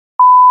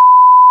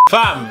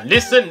Fam,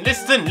 listen,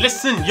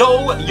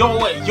 yo.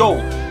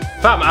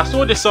 Fam, I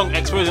saw this song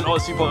Exposing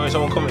Opps 2.0,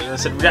 someone commented and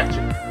said react to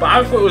it. But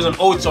I thought it was an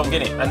old song,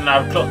 innit? And then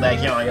I clocked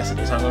like, yeah, I guess it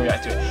is, so I'm gonna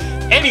react to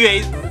it.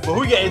 Anyways, before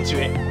we get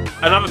into it,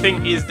 another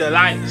thing is the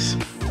lights.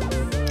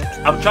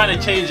 I'm trying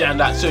to change it and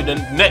that, so the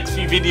next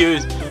few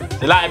videos,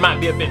 the light might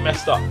be a bit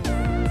messed up.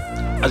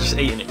 I just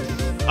ate in it.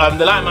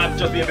 The light might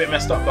just be a bit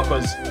messed up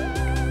because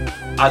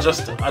I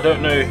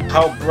don't know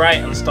how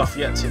bright and stuff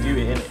yet to view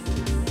it in it.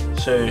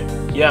 So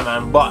yeah,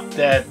 man, but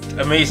they're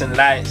amazing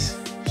lights.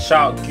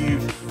 Shout out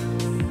Goof.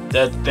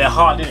 They're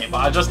hard in it, but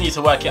I just need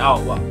to work it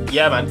out. But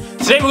yeah, man,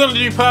 today we're gonna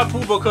do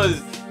purple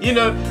because, you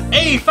know,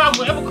 hey fam,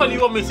 whatever colour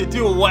you want me to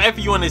do or whatever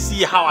you want to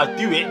see how I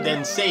do it,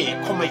 then say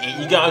it, comment it,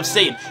 you get what I'm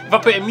saying? If I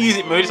put in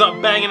music mode, it's like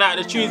banging out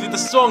the tunes with the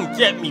song,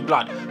 get me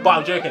blood. But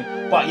I'm joking.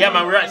 But yeah,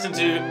 man, we're reacting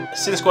to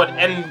Sin Squad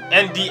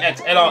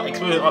NDX LR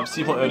Exposing Opps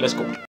 2.0. Let's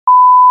go.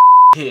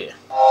 Here.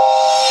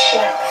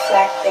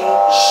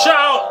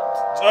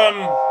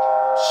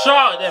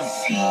 Shout them.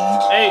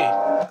 Hey,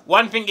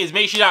 one thing is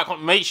make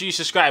sure you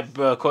subscribe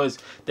because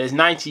there's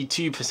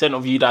 92%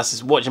 of you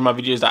that's watching my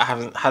videos that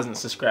hasn't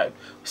subscribed.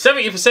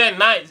 70%,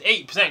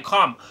 98%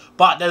 calm.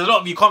 But there's a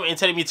lot of you commenting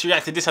telling me to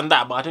react to this and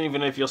that, but I don't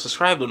even know if you're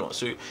subscribed or not.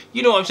 So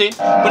you know what I'm saying.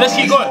 But let's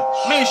keep going.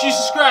 Make sure you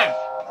subscribe.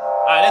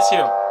 Alright, let's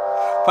hear it.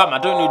 Fam, I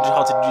don't know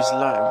how to do this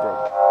line,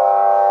 bro.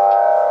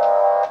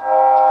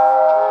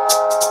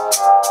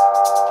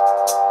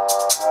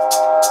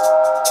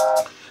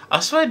 I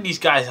swear these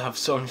guys have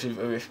songs with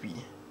OFB.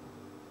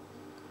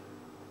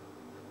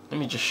 Let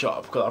me just shut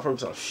up because I probably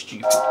sound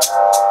stupid.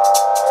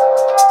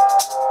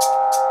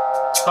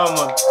 Come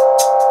on.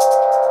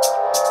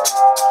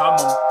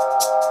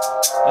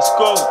 Let's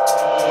go.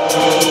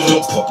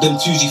 Don't pop them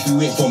twos if you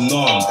ain't from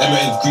Nam.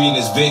 MN Green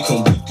is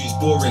vacant, is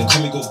boring.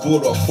 Can we go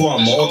board or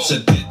farm? My odds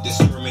are dead, this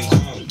will remain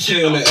calm.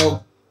 Chill on the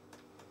L.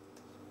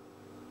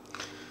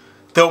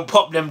 Don't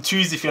pop them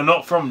twos if you're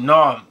not from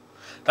Nam.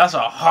 That's a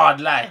hard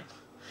line.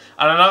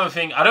 And another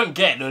thing, I don't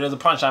get though, there's a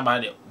punchline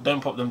behind it. Don't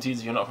pop them twos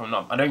if you're not from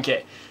Nam. I don't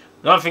get.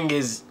 Another thing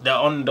is they're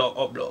on the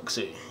up block,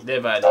 so they're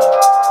valid.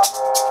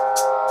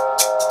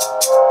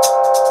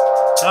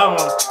 Come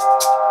on.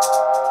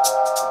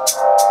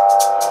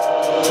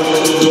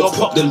 Don't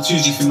pop them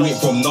twos if you ain't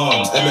from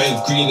Nam.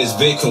 MN Green is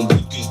vacant,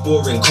 is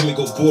boring. Can we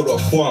go board or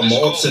farm?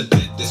 My odds are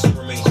dead, this will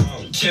remain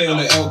calm. Chill on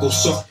the L, go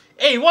suck.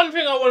 Hey, one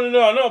thing I want to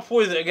know, I know I'll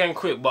pause it again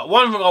quick, but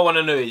one thing I want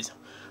to know is,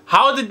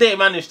 how did they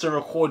manage to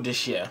record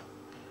this year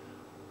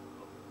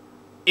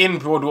in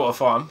Broadwater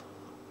Farm,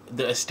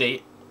 the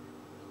estate,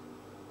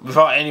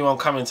 without anyone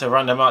coming to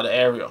run them out the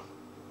area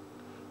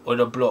or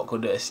the block or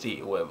the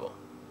estate or whatever?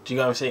 Do you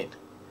get what I'm saying?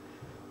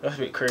 That's a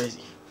bit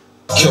crazy.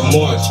 Come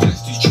on,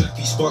 splash these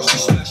trappy, sparks be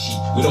splashy.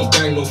 We don't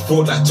bang no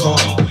fraud like Tom.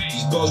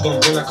 These bells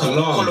gon' ring like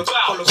alarm.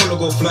 Collar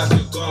go flat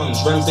with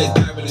guns. Rams they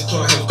die when they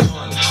can't have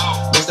guns.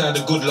 Must have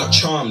the good luck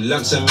charm.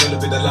 Lamps and men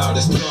will be the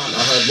loudest plant.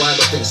 I heard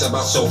wider things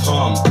about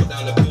self-harm. Put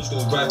down the pills,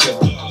 go ride your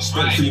guns.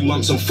 Spent 3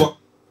 months on fuck.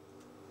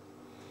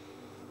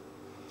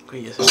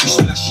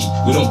 Splashy.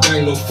 We don't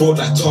bang no fraud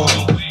like Tom.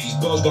 These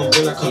bells gon'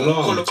 ring like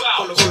alarm.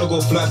 Collar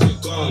go flat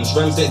with guns.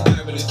 Rams they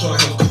die when they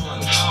can't have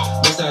guns.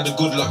 Must have the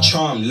good luck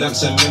charm.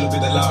 Lamps and men will be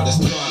the loudest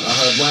plant. I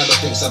heard wider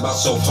things about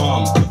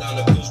self-harm. Put down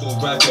the pills, go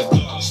ride your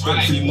guns.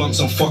 Spent 3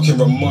 months on fucking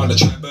remand. I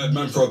tried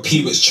Birdman for a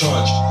P with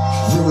charge.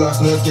 Real life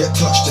nerds get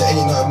touched. There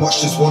ain't that much,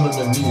 just one on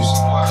the news.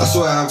 I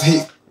swear I have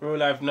hate. Real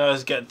life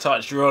nerves get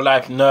touched. Real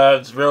life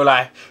nerves. Real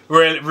life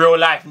nerves.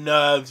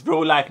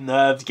 Real life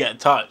nerves get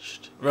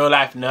touched. Real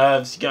life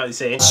nerves. You get what I'm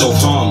saying?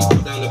 Self-harm.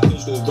 Put down the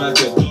pills, go ride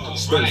your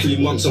guns. Spent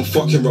 3 months on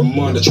fucking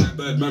remand. I tried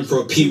Birdman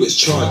for a P with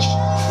charge.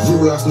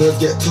 Real life nerds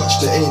get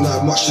touched. There ain't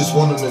that much, just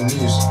one on the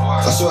news.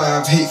 I swear I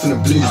have hate from the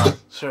blues.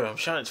 Sorry, I'm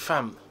shouting to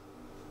fam.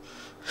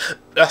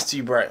 That's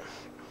too bright.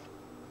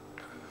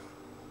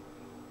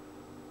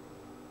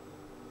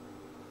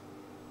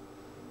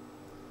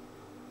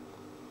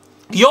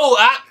 Yo,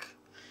 Ak!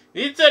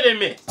 You telling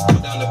me?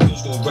 Put down the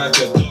pills, go ride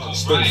your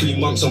guns. Spent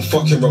 3 months on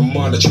fucking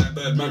remand. I tried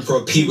Birdman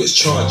for a P with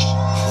charge.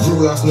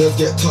 Real life nerds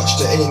get touched.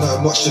 There ain't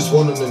that much, just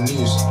one on the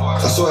news.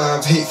 I swear I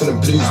have hate from the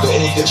blues. The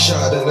old get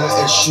shouted and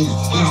that shoes.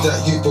 Who's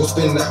that you, bro?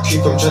 Spin that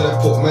creep. I'm trying to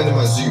put man in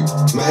my zoo.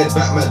 My head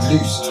back mad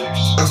loose.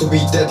 I could be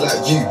dead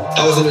like you.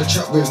 I was in a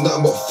trap with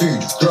nothing but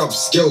food, grubs,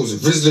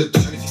 skills, Rizzler.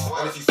 And if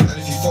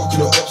you fuck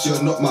with the Opps,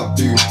 you're not my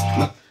boo.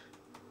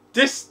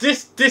 This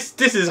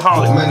is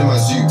hard. Man in my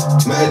zoo,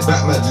 my head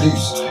back mad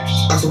loose.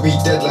 I could be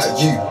dead like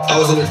you. I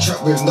was in a trap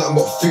with nothing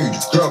but food,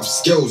 grubs,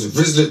 skills,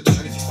 Rizzler.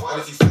 And if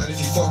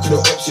you fuck with the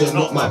Opps, you're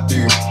not my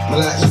boo.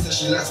 My like Easter,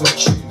 she likes my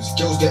tunes.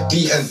 Girls get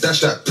beat and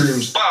dash like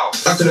brooms.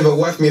 I could never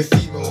wife me a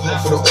female.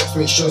 Half of the Opps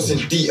make sure it's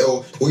in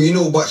detail. Well, you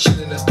know about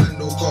chilling in a band,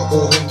 no can't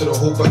go home till the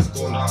whole band's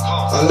gone.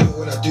 I love it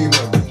when I do my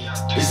wrong.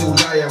 It's all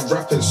lie and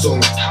rapping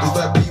songs. If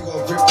I be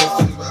one rip off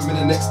things, but I'm in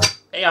the next.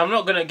 Hey, I'm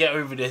not gonna get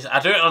over this. I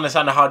don't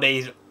understand how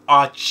they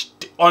are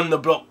on the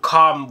block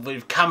calm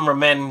with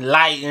cameramen,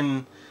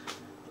 lighting,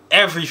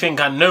 everything,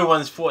 and no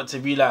one's thought to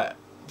be like,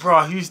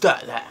 bro, who's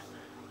that?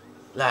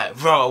 Like,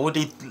 bro, what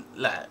they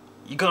like?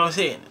 You know what I'm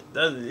saying?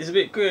 It's a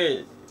bit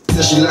good.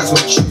 Says she likes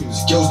my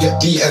tunes. Girls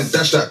get beat and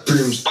dash like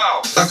brooms.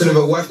 I could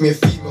never wife me a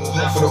female.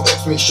 Half of the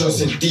ops make sure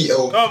it's in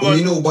detail. All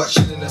you know about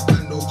chilling in the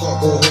band, no can't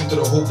go home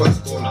till the whole band's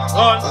gone.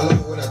 I love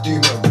it when I do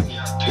my wrong.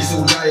 It's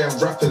all lie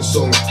and rapping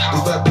songs.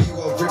 If I be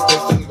one rip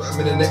off things, but I'm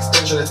in the next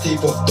end trying to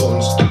tape off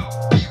dons.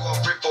 Be one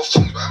rip off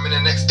songs, but I'm in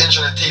the next end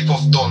trying to tape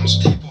off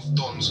dons. Tape off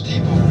dons.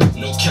 Tape off.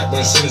 No cap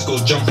when sinners go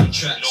jump on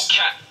tracks. No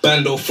cap.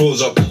 Bando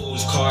throws up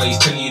O's car, he's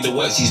telling you the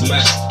works he's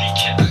mad.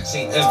 Blacks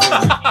ain't ever.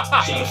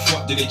 So the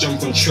fuck did they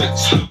jump on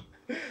tracks?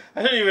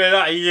 I don't even know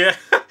that, yeah.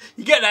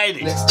 You get that,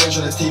 innit? Next end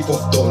trying to tape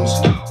off dons.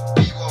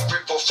 Be one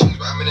rip off songs,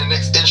 but I'm in the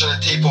next end trying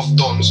to tape off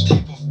dons.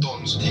 Tape off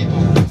dons. Tape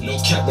off. No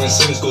cap when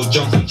sinners go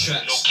jump on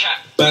tracks. No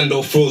cap.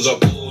 Bando throws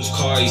up O's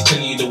car, he's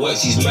telling you the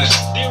works he's mad.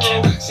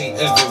 Blacks ain't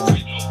ever.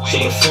 So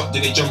the fuck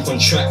did they jump on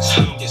tracks?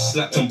 Get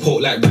slapped and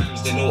poked like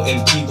rams, they know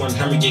MP1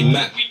 Harry game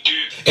Mac.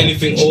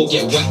 Anything all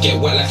get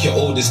wet like your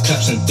oldest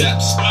claps and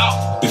daps.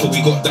 Before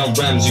we got down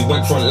rams, we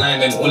went front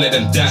line and all of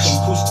them dash.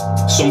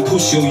 Some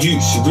push your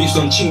use, you reach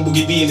some ching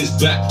boogie B in his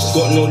back.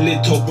 Got no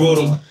lid top broad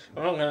on.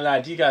 I'm not gonna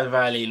lie, you guys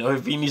violating, or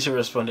if you need to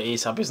respond to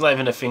ASAP, it's not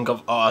even a thing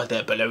of, oh,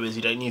 they're below us,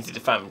 you don't need to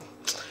defend.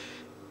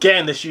 Get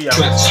in the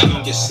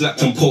shootout. Get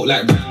slapped and poked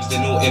like rams, they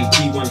know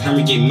MP1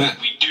 Harry game Mac.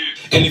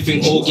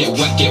 Anything all get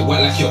wet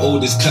like your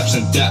oldest claps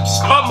and daps.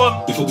 Come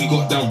on. Before we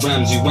got down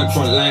rams, we went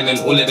front line and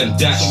all of them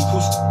dash.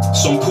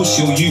 Some push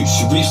your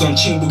use, you reach some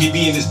ching boogie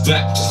B in his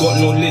back.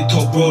 Got no lid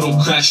top broad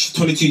on crash,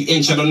 22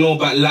 inch, I don't know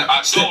about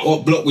lap. Step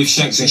up block with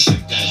shanks and shit.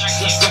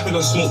 Slapping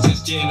on smoke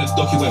test, J in the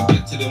dock, he went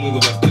back to the wing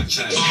with a back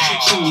child.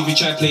 Ching if you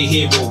try to play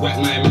hero, whack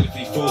my man if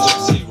he throws up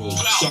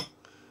zeros.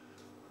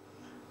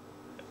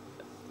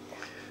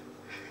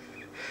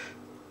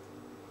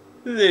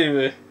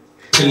 Anyway.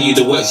 Telling you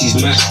the works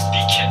he's mad.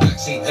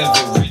 Blacks ain't ever.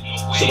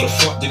 So the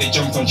fuck did they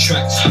jump on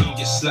tracks?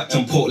 Get slapped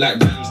and poked like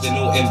rams, they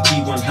know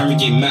MP1 Harry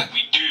game Mac.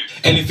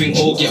 Anything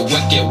all get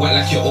wet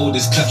like your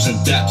oldest claps and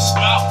daps.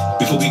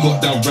 Before we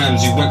got down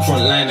rams, we went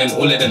front line and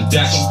all of them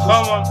dash.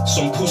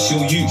 Some push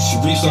your use,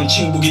 you reach some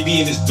ching boogie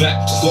B in his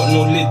back. Got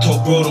no lid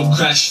top broad on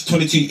crash,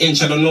 22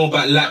 inch, I don't know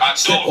about lap.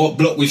 Step up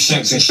block with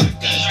shanks and shit.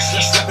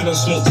 Slapping on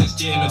smoke test,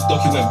 J in the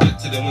dock, he went back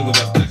to the wing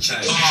with a back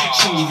child.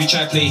 Ching if you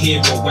try to play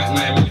hero, whack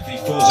my man if he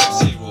throws up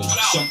zeros.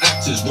 Some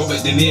actors,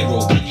 Robert De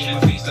Niro,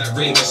 my face like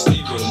Ray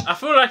Mysterio. I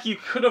feel like you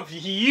could have,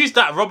 he used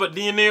that Robert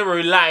De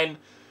Niro line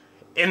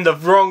in the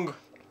wrong.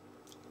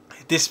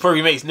 This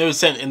probably makes no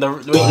sense in the.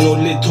 Got no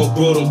lid top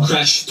broad on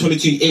crash,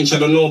 22 inch, I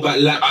don't know about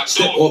lap.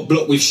 Step up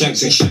block with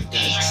shanks and shit.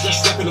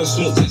 Slapping on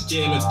smoke test,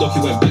 J in the dock, he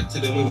went back to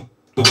the wing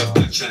with a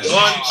back child.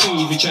 Ching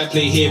if you try to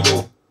play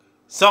hero.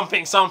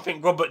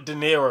 Something Robert De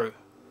Niro.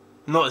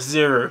 Not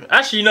zero.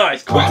 Actually, no,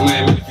 it's Whack my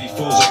man if he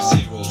throws up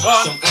zeros.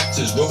 Some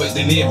actors, Robert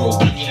De Niro,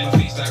 my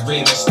face like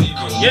Ray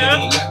Mysterio. Yeah.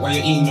 Don't like why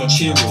you're eating your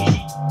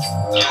Cheerios.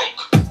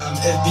 I'm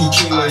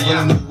FBK,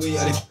 man, running away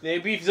at the They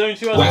beef zone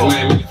 2 as Whack well. my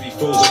man if he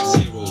throws up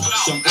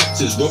zeros. Some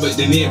actors, Robert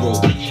De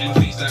Niro, my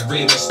face like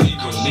Ray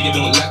Mysterio. Nigga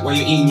don't like why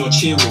you're eating your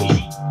Cheerios.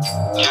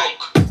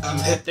 I'm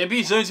They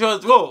beef zone 2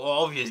 as well.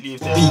 Or obviously,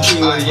 if they're.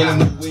 FBK, man,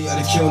 running away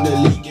at the kill on the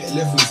league, get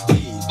left with stage.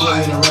 Don't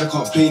mean I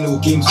can't play no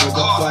games, so I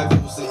got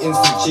 5 balls, the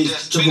instant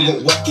chase. Jumping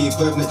got whack game,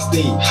 5 next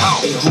day. Ain't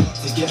hard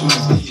to get my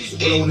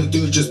blaze. All I wanna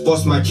do is just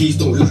bust my keys,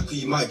 don't lack her,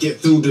 you might get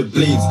filled with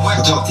blades.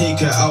 I can't take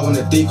her out on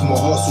a date, cause my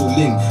heart's all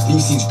in.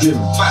 Leave seems grim.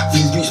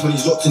 Free reach when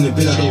he's locked in the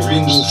bin, I don't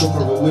window shop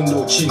or a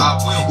window chin.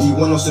 He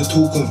want us to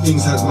talk on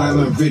things, has my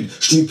man rid.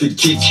 Stupid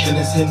kids, and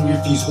that's Henry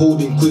if he's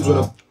holding quiz with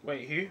a.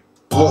 Wait, who?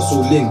 Heart's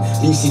all in,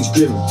 leave seems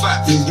grim.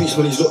 Free reach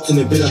when he's locked in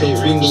the bin, I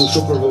don't window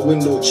shop or a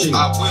window chin.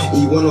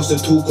 He want us to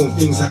talk on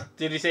things.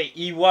 Did he say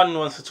E1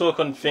 wants to talk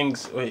on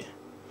things? Wait.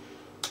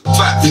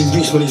 Free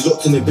reach when he's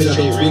locked in the bin, I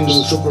don't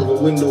window shop or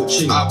a window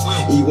chin.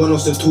 He want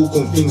us to talk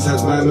on things,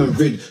 has my man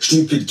rid.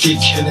 Stupid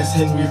kids, and that's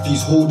Henry if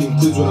he's holding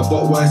quiz with a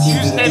butt wise,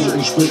 he's in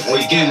the sprint.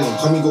 Again,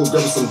 come and go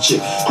grab some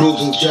chip.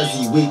 Global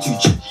jazzy, way too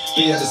cheap.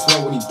 He had a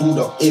smile when he pulled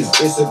up,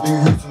 it's a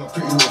boo-hoo to my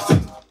pretty little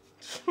thing.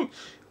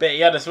 Bet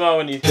he had a smile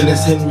when he. And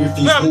that's Henry if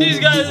he's Fam, holding these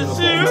guys quiz are with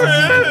a butt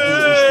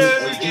wise,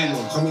 serious.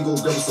 again, come and go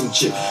grab some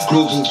chip.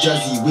 Global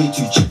jazzy, way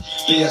too cheap.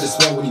 He had a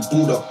smile when he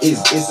pulled up,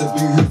 it's a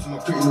boo-hoo to my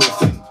pretty little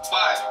thing.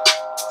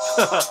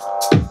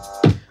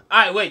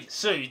 Alright, wait,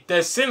 so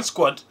the Sin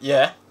Squad,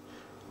 yeah.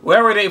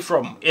 Where are they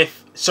from?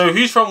 So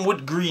who's from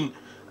Wood Green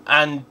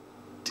and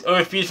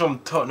OFB's from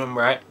Tottenham,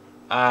 right?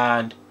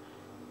 And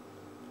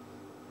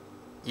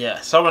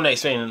yeah, someone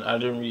explaining, I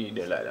don't really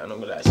do like that, I'm not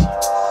gonna lie to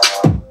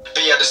you.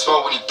 But yeah, the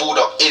smile when he pulled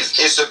up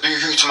it's a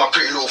boo-hoo to my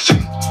pretty little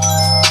thing.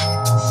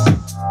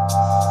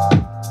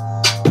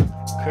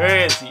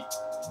 Crazy.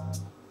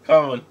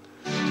 Come on.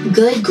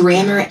 Good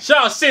grammar.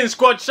 Shout out Sin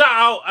Squad, shout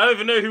out, I don't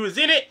even know who was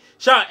in it.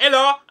 Shout out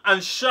Ella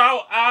and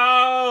shout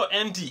out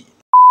ND.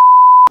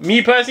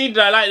 Me personally, did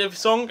I like the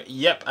song?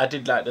 Yep, I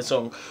did like the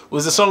song.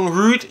 Was the song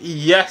rude?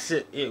 Yes,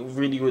 it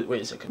really was.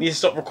 Wait a second. Need to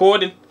stop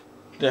recording.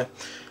 Yeah.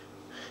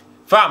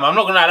 Fam, I'm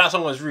not gonna lie, that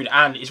song was rude.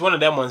 And it's one of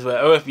them ones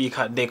where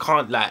OFB they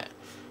can't like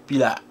be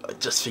like,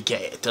 just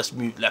forget it, just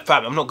move. Like,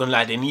 fam, I'm not gonna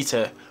lie, they need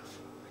to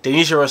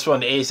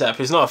respond to ASAP.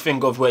 It's not a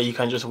thing of where you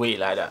can just wait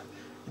like that.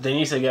 They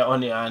need to get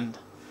on it and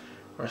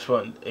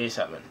respond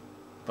ASAP, man.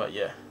 But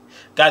yeah,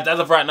 guys, as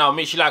of right now,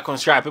 make sure you like,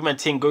 subscribe, hit my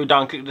thing, go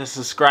down, click the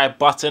subscribe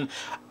button.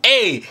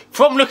 Hey,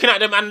 from looking at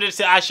them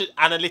analytics,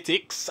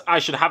 I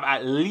should have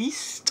at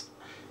least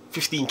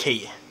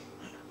 15k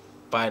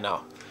by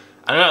now.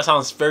 I know that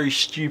sounds very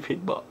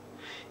stupid, but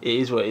it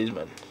is what it is,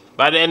 man.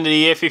 By the end of the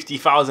year,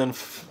 50,000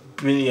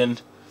 billion.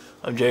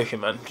 I'm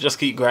joking, man. Just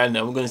keep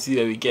grinding. We're gonna see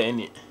where we get in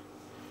it.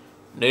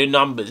 No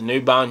numbers, no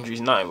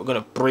boundaries, nothing. We're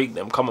gonna break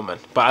them. Come on, man.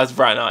 But as of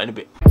right now, in a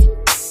bit.